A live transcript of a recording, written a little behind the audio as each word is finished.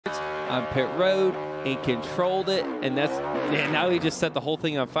on pit road and controlled it, and now he just set the whole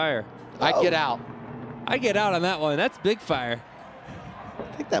thing on fire. I get out. I get out on that one. That's big fire. I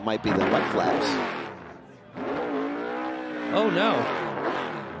think that might be the white flags. Oh, no.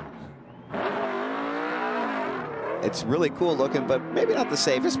 It's really cool looking, but maybe not the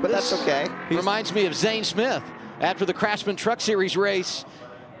safest, but that's okay. Reminds me of Zane Smith after the Craftsman Truck Series race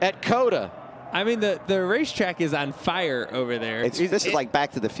at COTA. I mean, the racetrack is on fire over there. This is like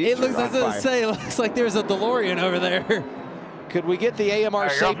Back to the Future. It looks, it looks like there's a DeLorean over there. Could we get the AMR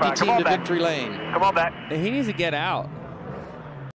safety team to victory lane? Come on back. He needs to get out.